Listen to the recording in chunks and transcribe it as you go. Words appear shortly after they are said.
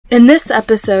In this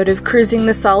episode of Cruising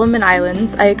the Solomon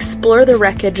Islands, I explore the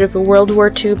wreckage of a World War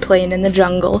II plane in the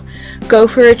jungle, go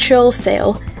for a chill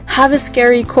sail, have a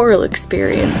scary coral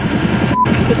experience.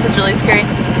 This is really scary.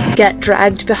 Get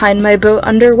dragged behind my boat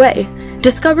underway,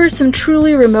 discover some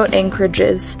truly remote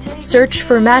anchorages, search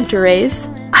for manta rays.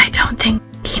 I don't think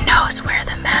he knows where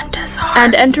the mantas are.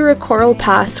 And enter a coral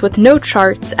pass with no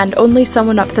charts and only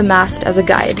someone up the mast as a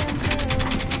guide.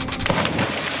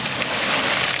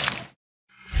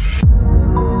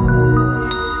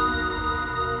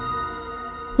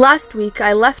 Last week,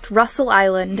 I left Russell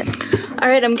Island.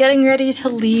 Alright, I'm getting ready to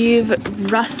leave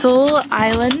Russell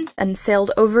Island and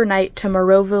sailed overnight to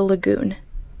Morova Lagoon.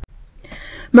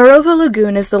 Morova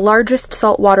Lagoon is the largest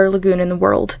saltwater lagoon in the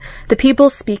world. The people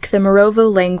speak the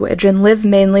Morovo language and live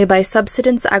mainly by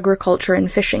subsistence agriculture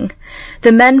and fishing.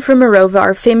 The men from Morova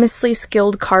are famously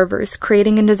skilled carvers,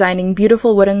 creating and designing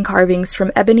beautiful wooden carvings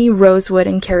from ebony, rosewood,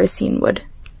 and kerosene wood.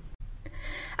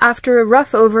 After a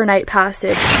rough overnight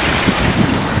passage,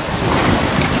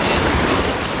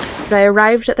 I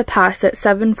arrived at the pass at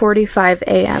 7:45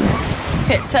 a.m.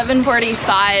 It's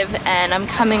 7:45 and I'm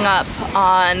coming up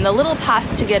on the little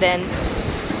pass to get in.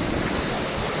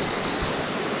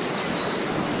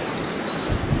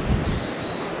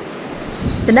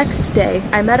 The next day,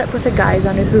 I met up with the guys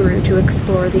on Uhuru to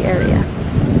explore the area.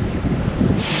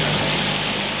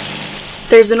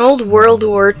 There's an old World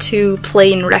War II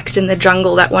plane wrecked in the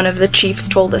jungle that one of the chiefs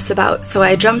told us about, so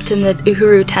I jumped in the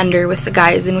Uhuru tender with the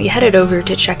guys and we headed over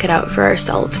to check it out for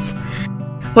ourselves.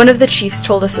 One of the chiefs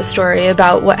told us a story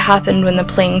about what happened when the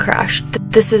plane crashed.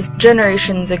 This is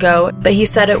generations ago, but he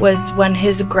said it was when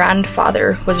his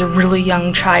grandfather was a really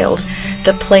young child.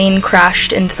 The plane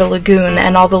crashed into the lagoon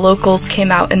and all the locals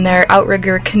came out in their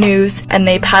outrigger canoes and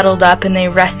they paddled up and they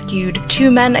rescued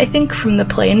 2 men, I think, from the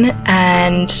plane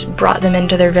and brought them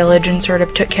into their village and sort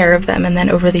of took care of them. And then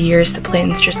over the years, the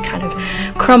planes just kind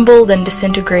of crumbled and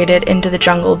disintegrated into the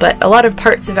jungle, but a lot of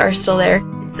parts of it are still there.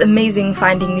 It's amazing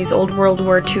finding these old World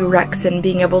War II wrecks and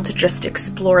being able to just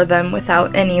explore them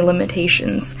without any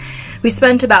limitations. We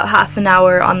spent about half an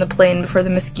hour on the plane before the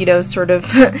mosquitoes sort of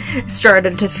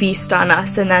started to feast on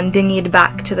us and then dinghied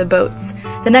back to the boats.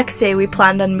 The next day we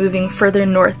planned on moving further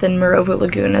north in Morova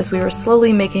Lagoon as we were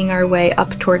slowly making our way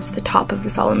up towards the top of the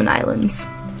Solomon Islands.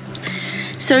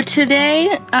 So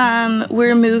today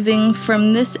we're moving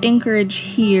from this anchorage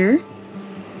here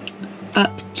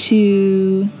up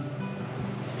to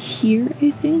here,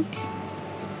 I think.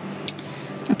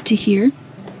 Up to here.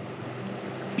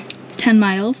 It's 10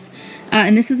 miles.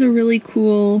 And this is a really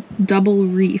cool double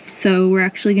reef. So we're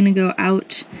actually going to go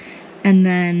out and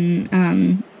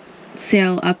then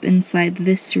sail up inside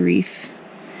this reef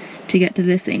to get to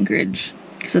this anchorage.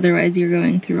 Because otherwise you're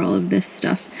going through all of this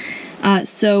stuff.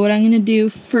 So what I'm going to do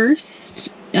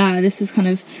first, this is kind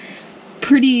of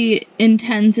pretty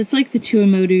intense. It's like the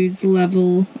Tuamotu's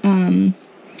level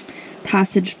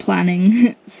passage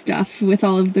planning stuff with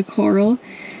all of the coral.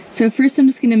 So first I'm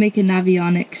just going to make a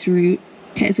navionics route.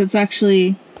 Okay, so it's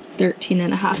actually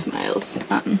 13.5 miles.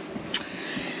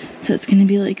 So it's going to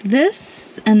be like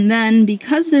this, and then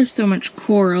because there's so much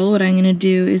coral, what I'm going to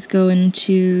do is go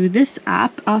into this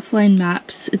app, Offline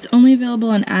Maps. It's only available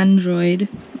on Android,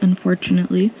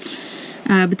 unfortunately.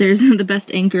 But there's the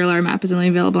best anchor alarm app is only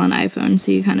available on iPhone,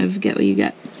 so you kind of get what you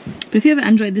get. But if you have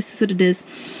Android, this is what it is.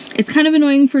 It's kind of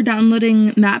annoying for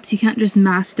downloading maps. You can't just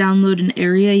mass download an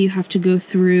area. You have to go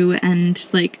through and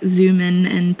like zoom in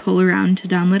and pull around to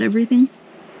download everything.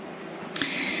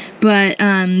 But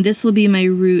this will be my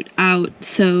route out.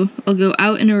 So I'll go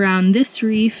out and around this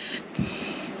reef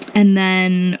and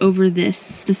then over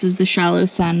this. This was the shallow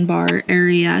sandbar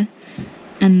area.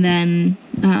 And then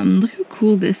look how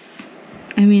cool this,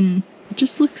 I mean, it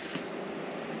just looks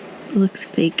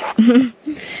fake.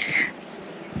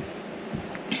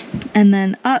 And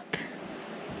then up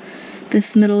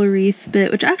this middle reef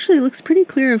bit, which actually looks pretty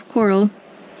clear of coral.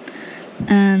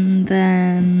 And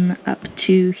then up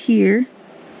to here.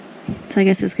 So I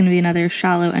guess it's going to be another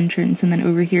shallow entrance, and then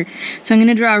over here. So I'm going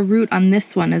to draw a route on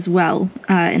this one as well,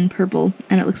 in purple,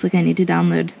 and it looks like I need to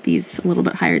download these a little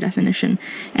bit higher definition.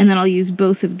 And then I'll use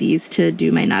both of these to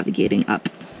do my navigating up.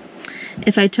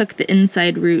 If I took the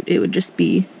inside route, it would just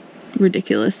be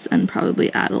ridiculous and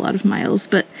probably add a lot of miles.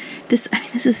 But this, I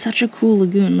mean, this is such a cool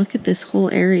lagoon. Look at this whole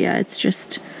area. It's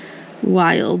just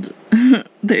wild.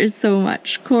 There's so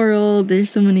much coral.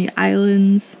 There's so many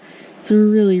islands. It's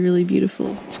really, really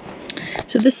beautiful.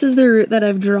 So this is the route that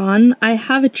I've drawn. I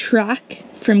have a track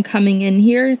from coming in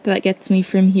here that gets me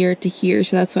from here to here,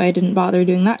 so that's why I didn't bother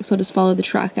doing that, so I'll just follow the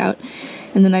track out.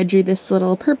 And then I drew this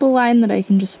little purple line that I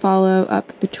can just follow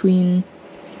up between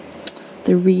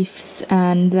the reefs.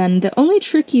 And then the only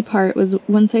tricky part was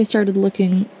once I started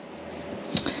looking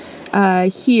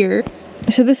here.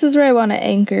 So this is where I want to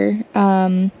anchor,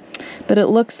 but it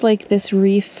looks like this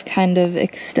reef kind of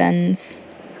extends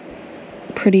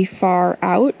pretty far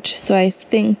out, so I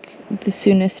think the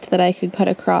soonest that I could cut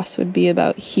across would be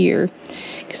about here,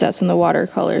 because that's when the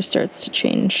watercolor starts to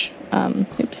change.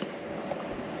 Oops.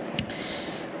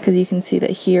 Because you can see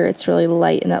that here it's really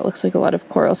light and that looks like a lot of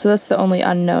coral, so that's the only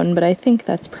unknown, but I think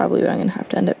that's probably what I'm going to have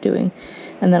to end up doing.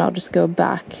 And then I'll just go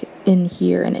back in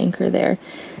here and anchor there.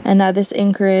 And now this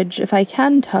anchorage, if I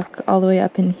can tuck all the way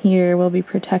up in here, will be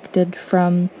protected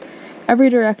from every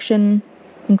direction,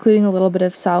 including a little bit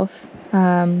of south.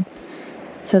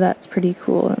 So that's pretty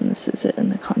cool, and this is it in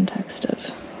the context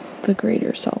of the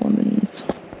Greater Solomons.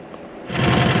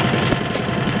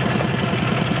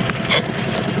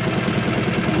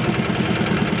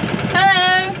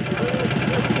 Hello!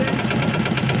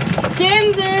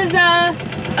 James is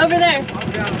over there.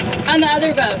 On the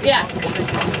other boat, yeah.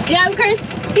 Yeah, of course.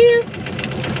 See you.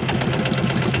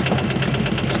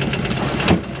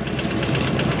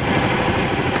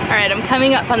 Alright, I'm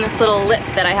coming up on this little lip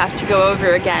that I have to go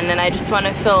over again, and I just want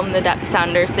to film the depth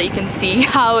sounder so that you can see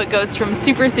how it goes from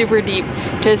super, super deep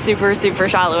to super, super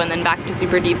shallow and then back to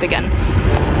super deep again.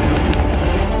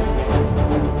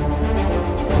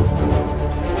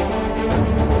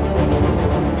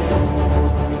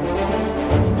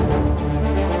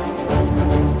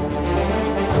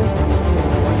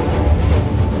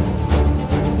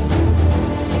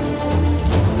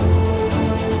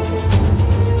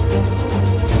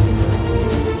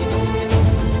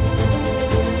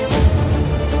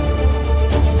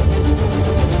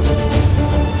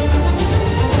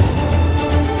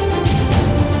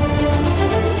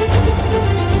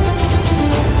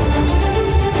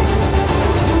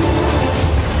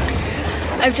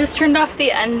 I've just turned off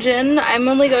the engine. I'm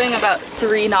only going about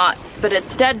 3 knots, but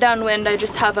it's dead downwind. I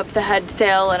just have up the head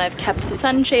sail and I've kept the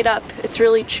sunshade up. It's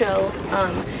really chill.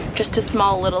 Just a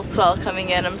small little swell coming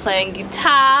in. I'm playing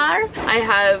guitar. I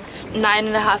have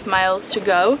 9.5 miles to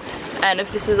go, and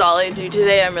if this is all I do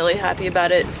today, I'm really happy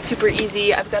about it. Super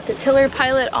easy. I've got the tiller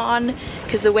pilot on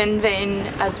because the wind vane,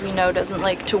 as we know, doesn't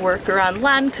like to work around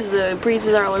land because the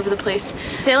breezes are all over the place.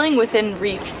 Sailing within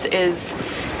reefs is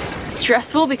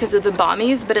stressful because of the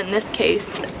bommies, but in this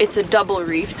case it's a double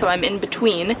reef, so I'm in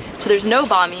between, so there's no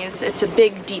bommies. It's a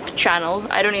big deep channel.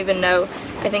 I don't even know,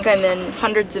 I think I'm in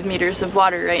hundreds of meters of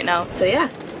water right now. So yeah,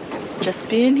 just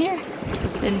being here,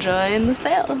 enjoying the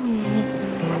sail.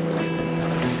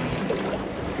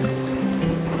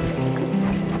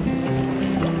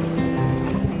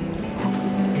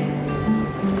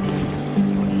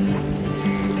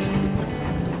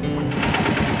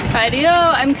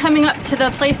 Rightio, I'm coming up to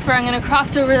the place where I'm going to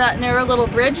cross over that narrow little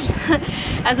bridge.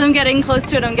 As I'm getting close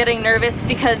to it, I'm getting nervous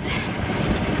because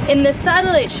in the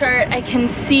satellite chart I can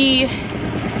see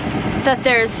that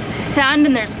there's sand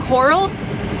and there's coral.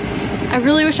 I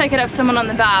really wish I could have someone on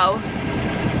the bow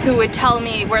who would tell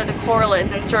me where the coral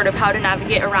is and sort of how to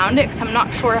navigate around it, because I'm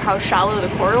not sure how shallow the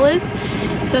coral is.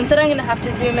 So instead I'm going to have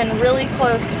to zoom in really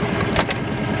close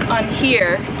on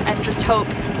here and just hope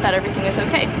that everything is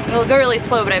okay. It'll go really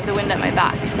slow, but I have the wind at my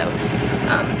back, so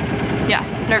yeah,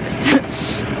 nervous.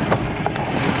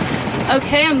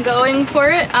 Okay, I'm going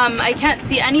for it. I can't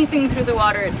see anything through the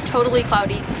water. It's totally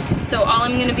cloudy, so all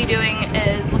I'm going to be doing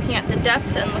is looking at the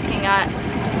depth and looking at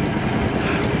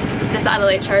the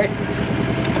satellite charts.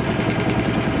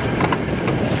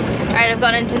 Alright, I've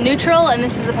gone into neutral, and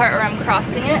this is the part where I'm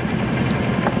crossing it.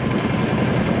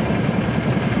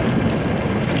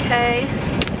 Okay.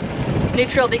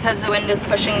 Neutral because the wind is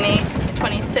pushing me.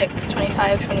 26,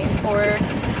 25, 24,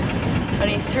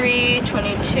 23,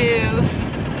 22,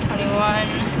 21,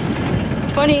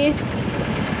 20.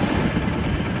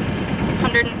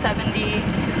 170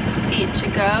 feet to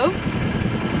go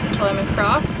until I'm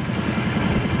across.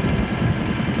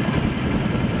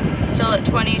 Still at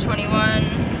 20, 21.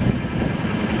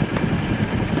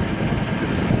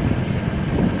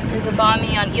 There's a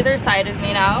bommy on either side of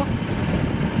me now.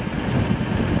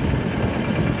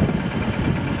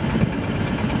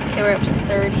 Okay, we're up to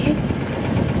 30.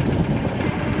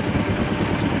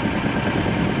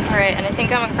 Alright, and I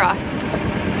think I'm across.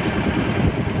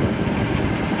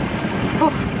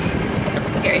 Whew.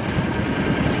 Scary.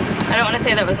 I don't want to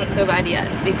say that wasn't so bad yet,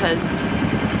 because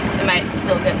it might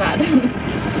still get bad.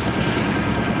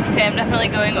 Okay, I'm definitely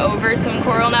going over some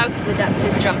coral now because the depth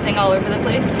is jumping all over the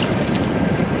place.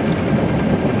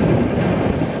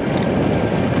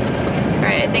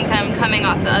 Alright, I think I'm coming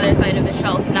off the other side of the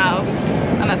shelf now.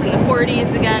 I'm up in the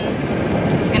 40s again.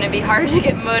 This is going to be hard to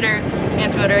get motor We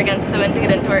have to motor against the wind to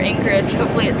get into our anchorage.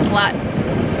 Hopefully it's flat.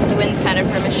 The wind's kind of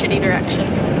from a shitty direction.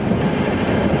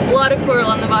 A lot of coral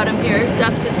on the bottom here.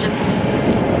 Depth is just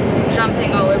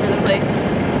jumping all over the place.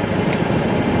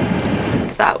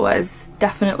 That was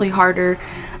definitely harder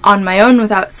on my own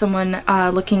without someone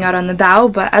looking out on the bow,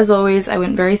 but as always I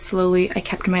went very slowly. I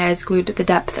kept my eyes glued to the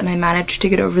depth and I managed to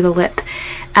get over the lip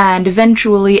and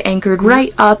eventually anchored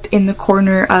right up in the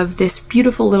corner of this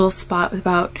beautiful little spot with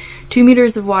about 2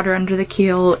 meters of water under the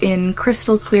keel in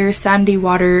crystal clear sandy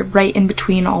water right in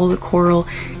between all the coral.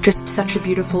 Just such a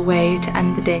beautiful way to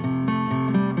end the day.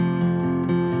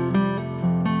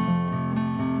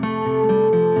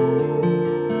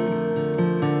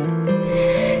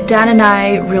 Dan and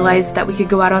I realized that we could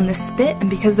go out on the spit, and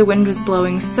because the wind was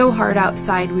blowing so hard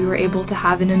outside, we were able to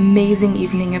have an amazing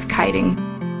evening of kiting.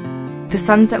 The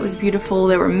sunset was beautiful,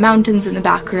 there were mountains in the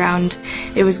background,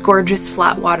 it was gorgeous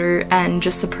flat water, and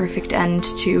just the perfect end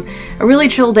to a really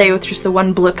chill day with just the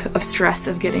one blip of stress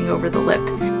of getting over the lip.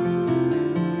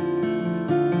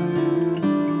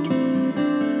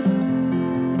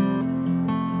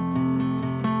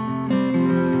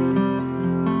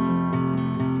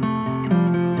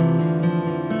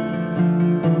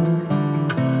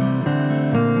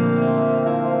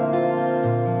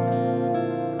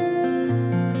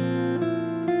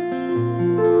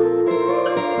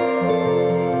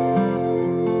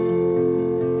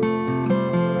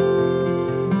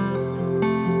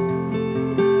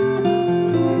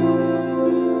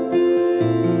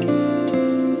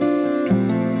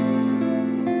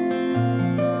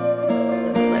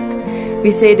 We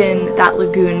stayed in that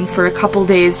lagoon for a couple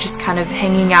days, just kind of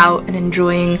hanging out and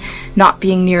enjoying not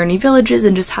being near any villages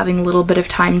and just having a little bit of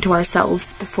time to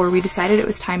ourselves before we decided it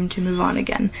was time to move on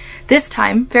again. This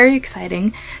time, very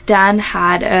exciting, Dan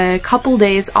had a couple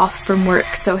days off from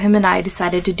work, so him and I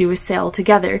decided to do a sail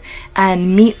together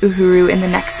and meet Uhuru in the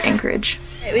next anchorage.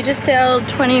 We just sailed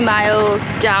 20 miles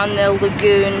down the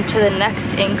lagoon to the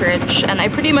next anchorage, and I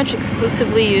pretty much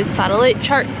exclusively use satellite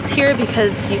charts here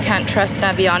because you can't trust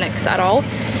navionics at all.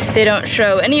 They don't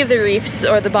show any of the reefs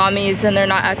or the bommies and they're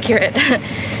not accurate.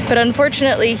 But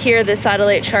unfortunately here the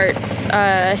satellite charts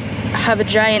have a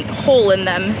giant hole in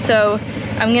them, so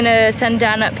I'm gonna send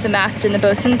Dan up the mast in the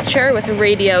bosun's chair with a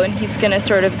radio, and he's gonna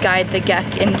sort of guide the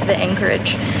geck into the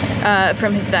anchorage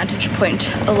from his vantage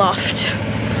point aloft.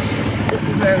 This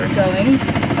is where we're going,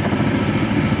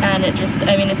 and it just,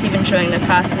 I mean, it's even showing the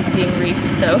pass as being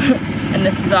reefed, so, and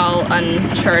this is all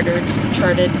charted,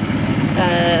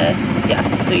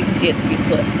 yeah, so you can see it's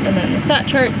useless. And then the sat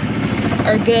charts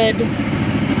are good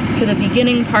for the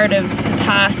beginning part of the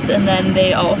pass, and then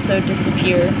they also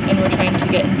disappear, and we're trying to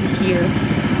get into here,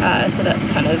 so that's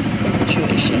kind of the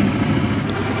situation.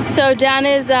 So Dan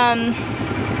is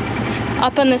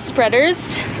up on the spreaders.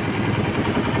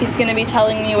 He's gonna be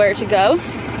telling me where to go.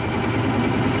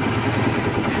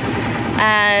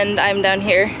 And I'm down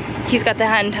here. He's got the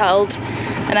handheld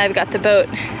and I've got the boat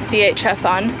VHF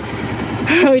on.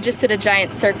 We just did a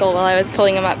giant circle while I was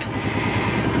pulling him up,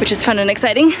 which is fun and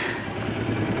exciting.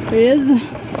 There he is.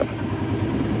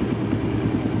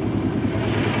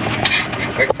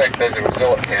 Looks like there's a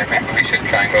resort here. Maybe we should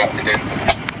try and go out to dinner.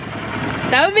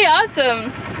 That would be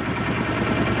awesome.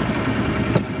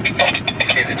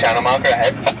 See the channel marker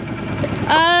ahead?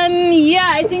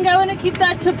 Yeah, I think I want to keep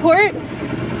that to port. Keep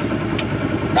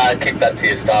that to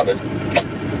your starboard.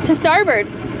 To starboard?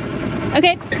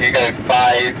 Okay. If you go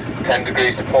 5-10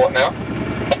 degrees to port now,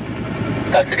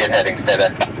 that's a good heading, stay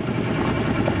there.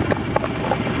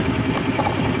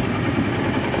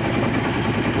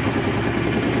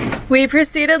 We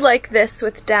proceeded like this,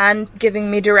 with Dan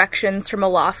giving me directions from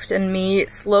aloft and me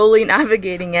slowly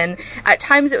navigating in. At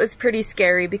times it was pretty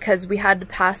scary because we had to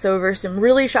pass over some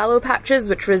really shallow patches,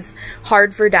 which was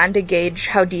hard for Dan to gauge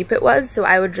how deep it was, so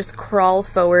I would just crawl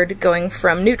forward, going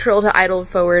from neutral to idle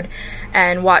forward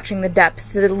and watching the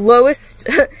depth. The lowest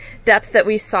depth that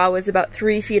we saw was about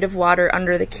 3 feet of water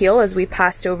under the keel as we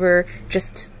passed over.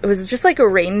 It was just like a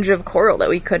range of coral that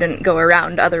we couldn't go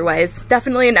around otherwise.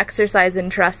 Definitely an exercise in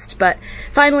trust, but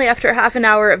finally after half an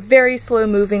hour of very slow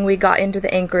moving we got into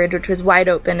the anchorage, which was wide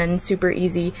open and super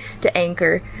easy to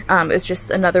anchor. It was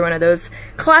just another one of those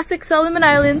classic Solomon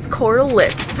Islands coral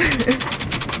lips.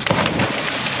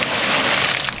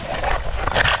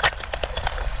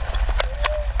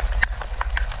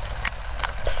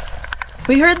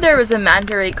 We heard there was a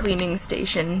manta ray cleaning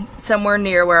station somewhere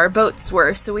near where our boats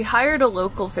were, so we hired a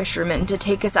local fisherman to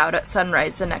take us out at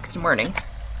sunrise the next morning.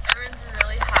 Everyone's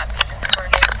really happy this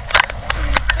morning.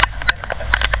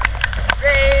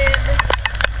 Rain.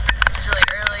 It's really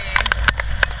early.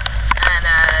 And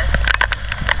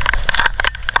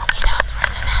he knows where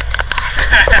the nandas are.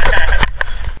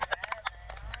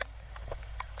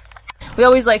 We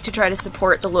always like to try to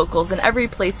support the locals in every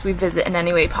place we visit in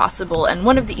any way possible, and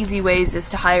one of the easy ways is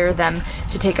to hire them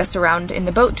to take us around in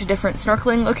the boat to different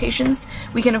snorkeling locations.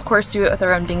 We can of course do it with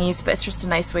our own dinghies, but it's just a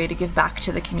nice way to give back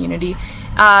to the community.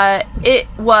 It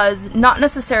was not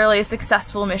necessarily a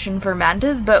successful mission for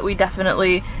mantas, but we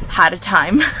definitely had a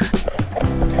time.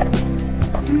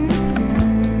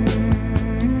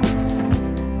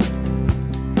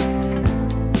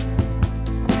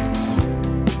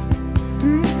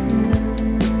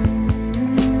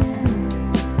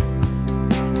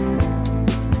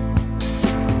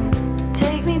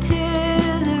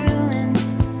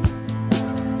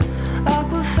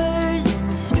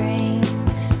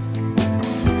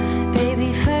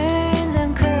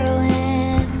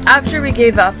 After we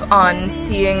gave up on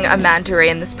seeing a manta ray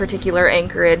in this particular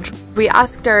anchorage, we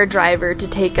asked our driver to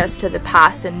take us to the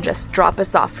pass and just drop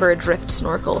us off for a drift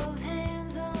snorkel.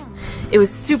 It was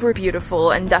super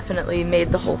beautiful and definitely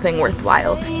made the whole thing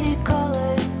worthwhile.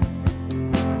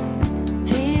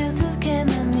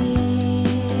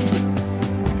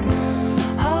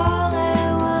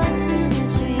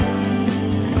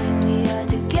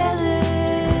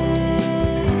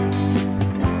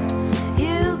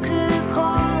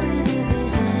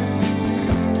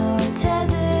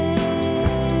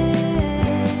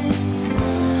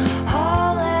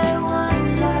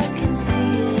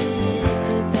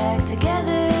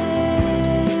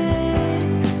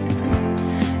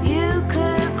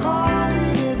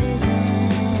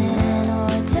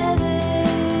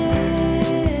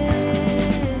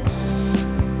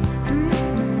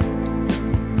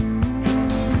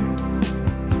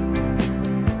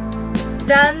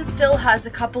 Dan still has a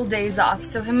couple days off,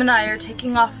 so him and I are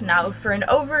taking off now for an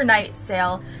overnight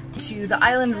sail to the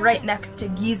island right next to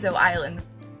Gizo Island.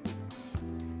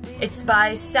 It's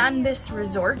by Sandbis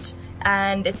Resort,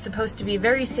 and it's supposed to be a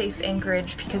very safe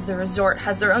anchorage because the resort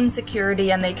has their own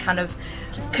security and they kind of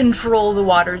control the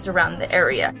waters around the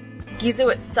area.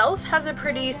 Gizo itself has a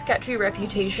pretty sketchy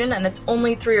reputation, and it's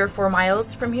only 3 or 4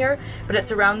 miles from here, but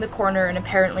it's around the corner and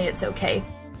apparently it's okay.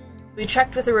 We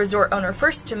checked with the resort owner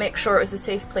first to make sure it was a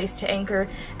safe place to anchor,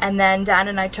 and then Dan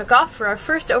and I took off for our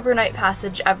first overnight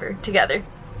passage ever together.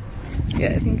 Yeah,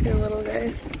 I think they're little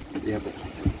guys. Yeah,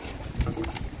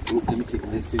 but... Ooh, let me take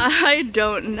this too. I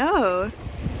don't know.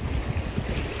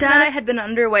 Dan and I had been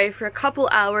underway for a couple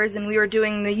hours, and we were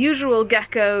doing the usual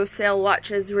gecko sail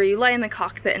watches where you lie in the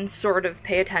cockpit and sort of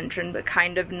pay attention but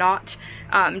kind of not.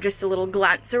 Just a little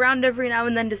glance around every now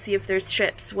and then to see if there's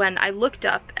ships, when I looked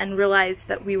up and realized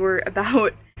that we were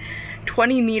about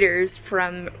 20 meters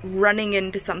from running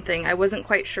into something. I wasn't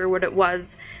quite sure what it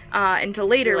was until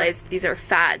later I realized these are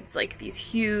fads, like these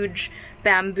huge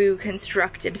bamboo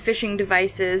constructed fishing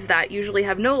devices that usually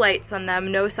have no lights on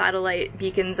them, no satellite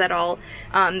beacons at all.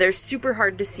 They're super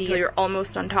hard to see. You're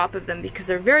almost on top of them because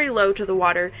they're very low to the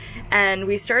water, and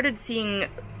we started seeing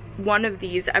one of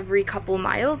these every couple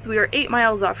miles. We were 8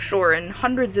 miles offshore in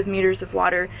hundreds of meters of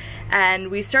water, and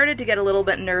we started to get a little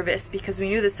bit nervous because we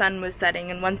knew the sun was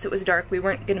setting, and once it was dark we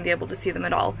weren't going to be able to see them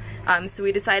at all. So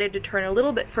we decided to turn a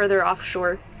little bit further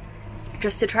offshore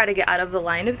just to try to get out of the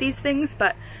line of these things,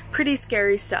 but pretty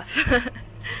scary stuff.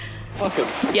 Welcome.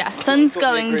 Yeah, sun's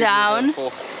going down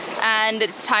and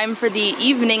it's time for the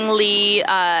eveningly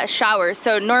shower.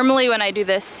 So normally when I do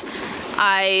this,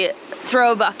 I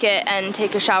throw a bucket and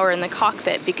take a shower in the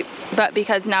cockpit, but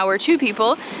because now we're 2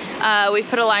 people, we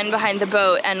put a line behind the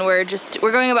boat and we're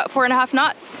going about 4.5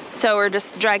 knots. So we're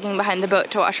just dragging behind the boat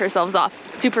to wash ourselves off.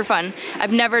 Super fun.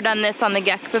 I've never done this on the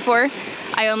Gek before.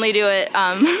 I only do it,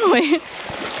 wait.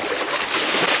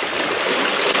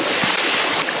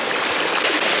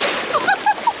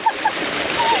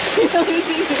 You're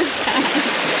losing your pants.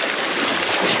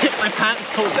 My pants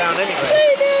pulled down anyway.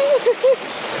 I know.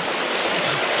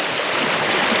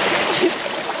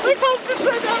 My pants are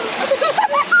so down.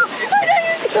 I know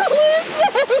you're gonna lose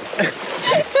them.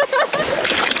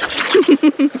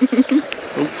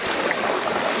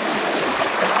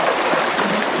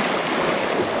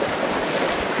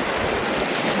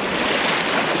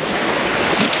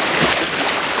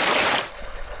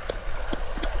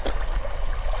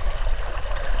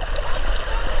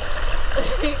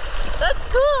 That's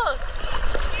cool.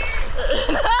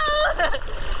 No!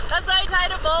 That's why I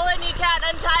tied a bowl and you can't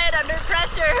untie it under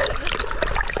pressure.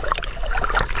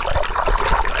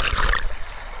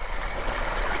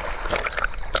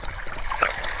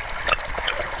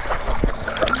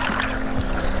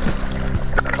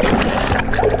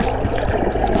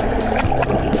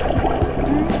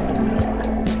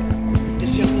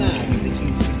 This young lad, they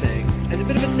seem to be saying, has a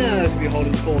bit of a nerve to be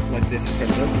holding forth like this in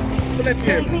front of us. But let's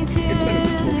hear about it. It's better than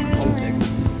talking politics.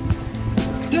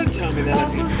 Don't tell me they're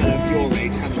letting you fun of your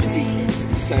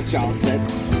Sir Charles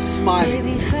said, smiling.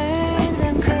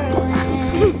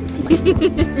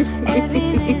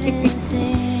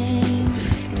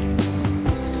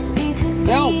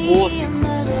 They are war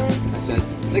secrets, sir, I said.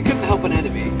 They couldn't help an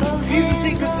enemy. These are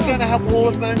secrets that are going to help all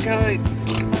of mankind.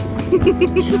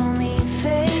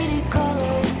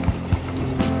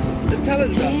 Then tell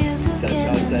us about them, Sir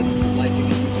Charles said,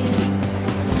 lighting a cigarette.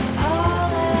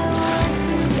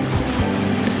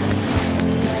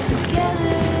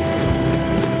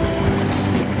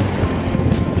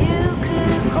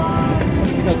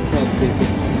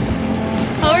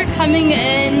 So we're coming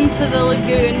into the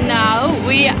lagoon now.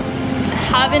 We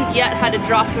haven't yet had a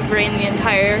drop of rain the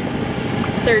entire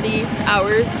 30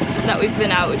 hours that we've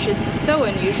been out, which is so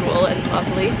unusual and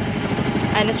lovely.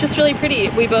 And it's just really pretty.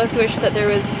 We both wish that there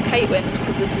was kite wind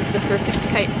because this is the perfect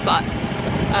kite spot.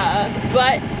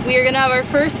 But we are gonna have our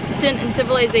first stint in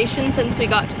civilization since we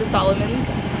got to the Solomons.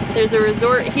 There's a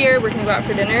resort here. We're gonna go out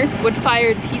for dinner.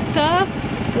 Wood-fired pizza.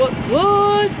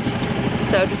 What?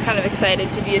 So just kind of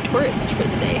excited to be a tourist for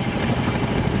the day.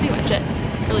 That's pretty much it.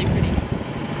 Really pretty.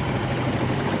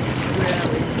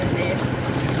 Really pretty.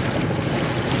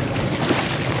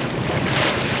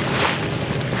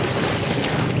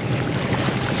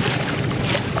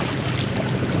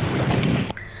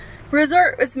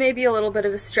 Resort was maybe a little bit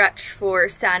of a stretch for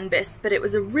Sandbis, but it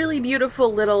was a really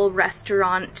beautiful little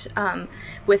restaurant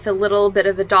with a little bit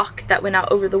of a dock that went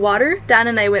out over the water. Dan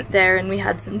and I went there and we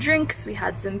had some drinks, we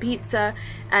had some pizza,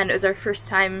 and it was our first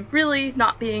time really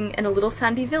not being in a little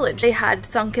sandy village. They had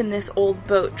sunken this old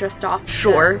boat just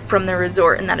offshore from the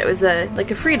resort, and that it was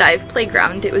like a free dive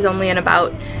playground. It was only in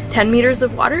about 10 meters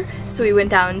of water, so we went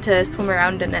down to swim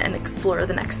around in it and explore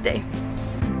the next day.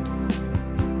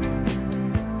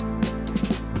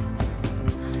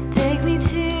 Take me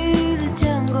to the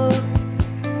jungle,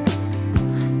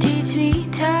 teach me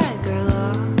tiger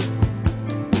law,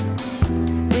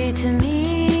 read to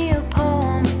me a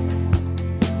poem,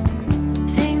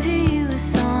 sing to you a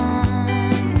song,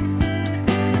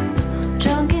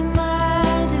 drunk in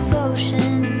my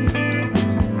devotion,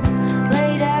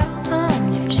 laid out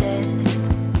on your chest,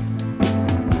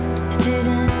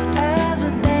 student of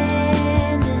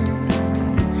abandon,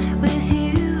 with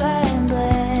you I am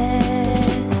blessed.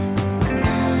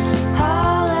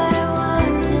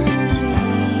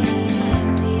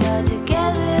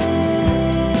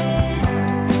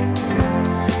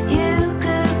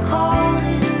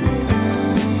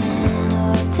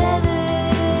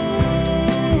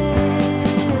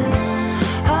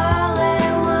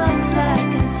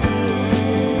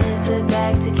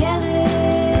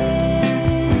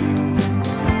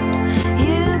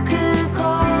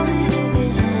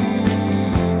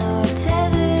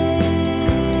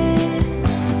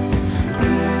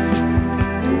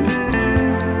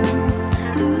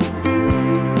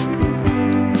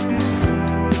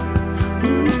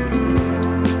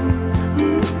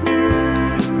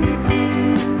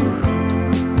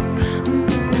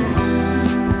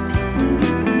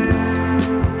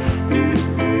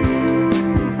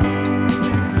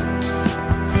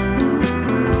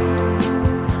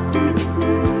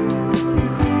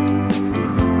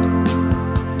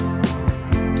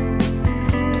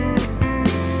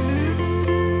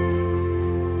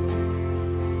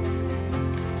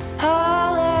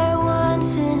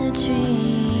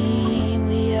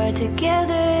 Together,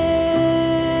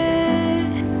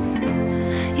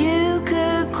 you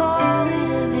could call it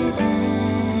a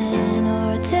vision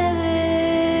or a tether.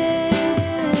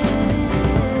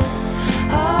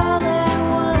 All at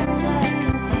once I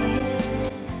can see it,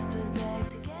 put back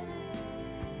together.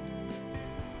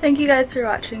 Thank you guys for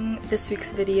watching this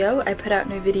week's video. I put out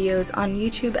new videos on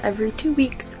YouTube every 2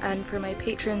 weeks, and for my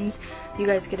patrons, you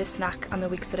guys get a snack on the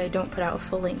weeks that I don't put out a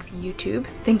full-length YouTube.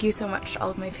 Thank you so much to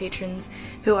all of my patrons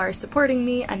who are supporting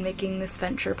me and making this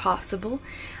venture possible.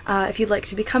 If you'd like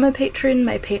to become a patron,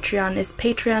 my Patreon is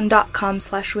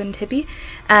patreon.com/windhippie,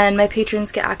 and my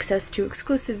patrons get access to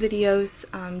exclusive videos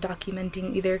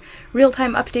documenting either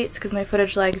real-time updates because my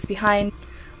footage lags behind,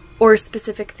 or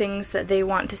specific things that they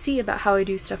want to see about how I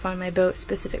do stuff on my boat,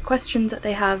 specific questions that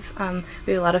they have.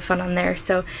 We have a lot of fun on there,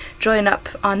 so join up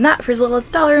on that for as little as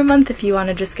 $1 a month if you want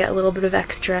to just get a little bit of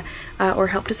extra or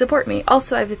help to support me.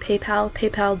 Also, I have a PayPal,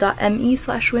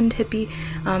 paypal.me/windhippie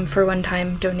for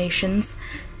one-time donations.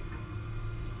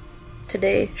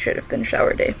 Today should have been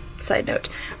shower day, side note.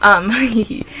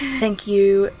 Thank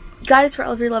you guys, for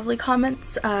all of your lovely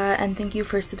comments, and thank you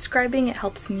for subscribing. It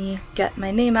helps me get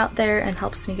my name out there and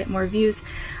helps me get more views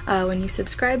when you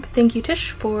subscribe. Thank you,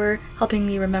 Tish, for helping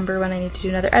me remember when I need to do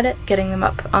another edit, getting them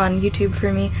up on YouTube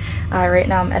for me. Right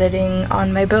now I'm editing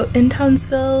on my boat in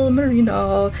Townsville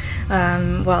Marina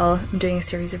while I'm doing a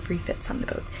series of refits on the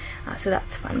boat. So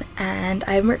that's fun. And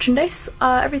I have merchandise,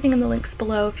 everything in the links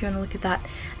below if you want to look at that.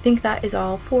 I think that is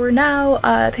all for now.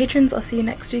 Patrons, I'll see you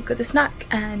next week with a snack,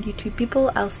 and YouTube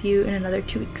people, I'll see you in another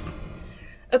 2 weeks.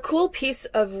 A cool piece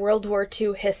of World War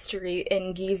II history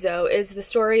in Gizo is the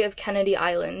story of Kennedy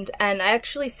Island, and I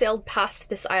actually sailed past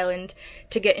this island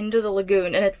to get into the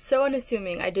lagoon, and it's so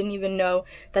unassuming I didn't even know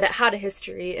that it had a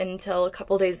history until a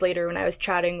couple days later when I was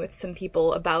chatting with some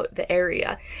people about the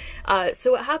area.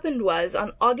 So what happened was,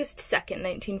 on August 2nd,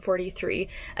 1943,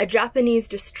 a Japanese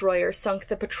destroyer sunk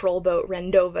the patrol boat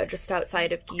Rendova just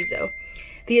outside of Gizo.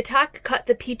 The attack cut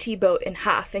the PT boat in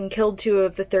half and killed 2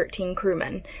 of the 13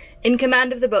 crewmen. In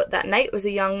command of the boat that night was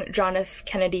a young John F.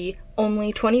 Kennedy,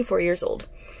 only 24 years old.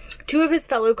 2 of his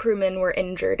fellow crewmen were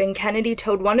injured, and Kennedy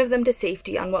towed one of them to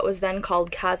safety on what was then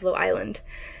called Caslow Island.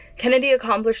 Kennedy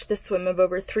accomplished the swim of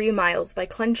over 3 miles by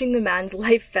clenching the man's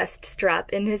life vest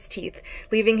strap in his teeth,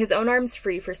 leaving his own arms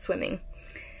free for swimming.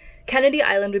 Kennedy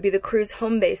Island would be the crew's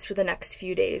home base for the next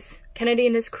few days. Kennedy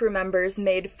and his crew members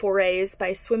made forays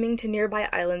by swimming to nearby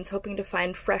islands, hoping to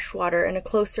find fresh water and a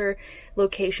closer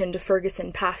location to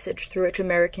Ferguson Passage, through which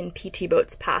American PT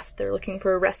boats passed. They're looking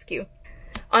for a rescue.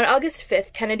 On August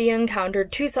 5th, Kennedy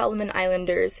encountered 2 Solomon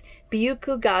Islanders,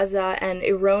 Biyuku Gaza and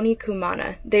Ironi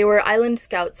Kumana. They were island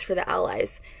scouts for the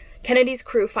Allies. Kennedy's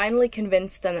crew finally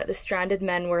convinced them that the stranded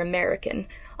men were American.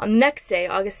 On the next day,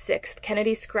 August 6th,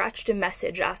 Kennedy scratched a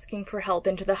message asking for help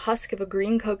into the husk of a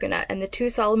green coconut, and the 2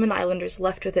 Solomon Islanders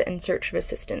left with it in search of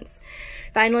assistance.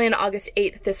 Finally, on August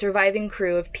 8th, the surviving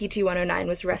crew of PT-109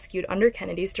 was rescued under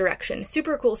Kennedy's direction.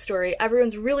 Super cool story.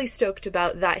 Everyone's really stoked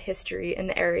about that history in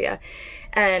the area.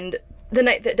 And the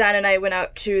night that Dan and I went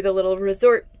out to the little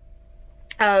resort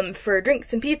for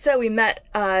drinks and pizza, we met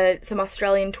some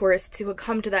Australian tourists who had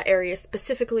come to that area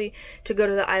specifically to go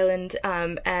to the island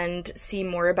and see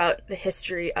more about the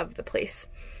history of the place.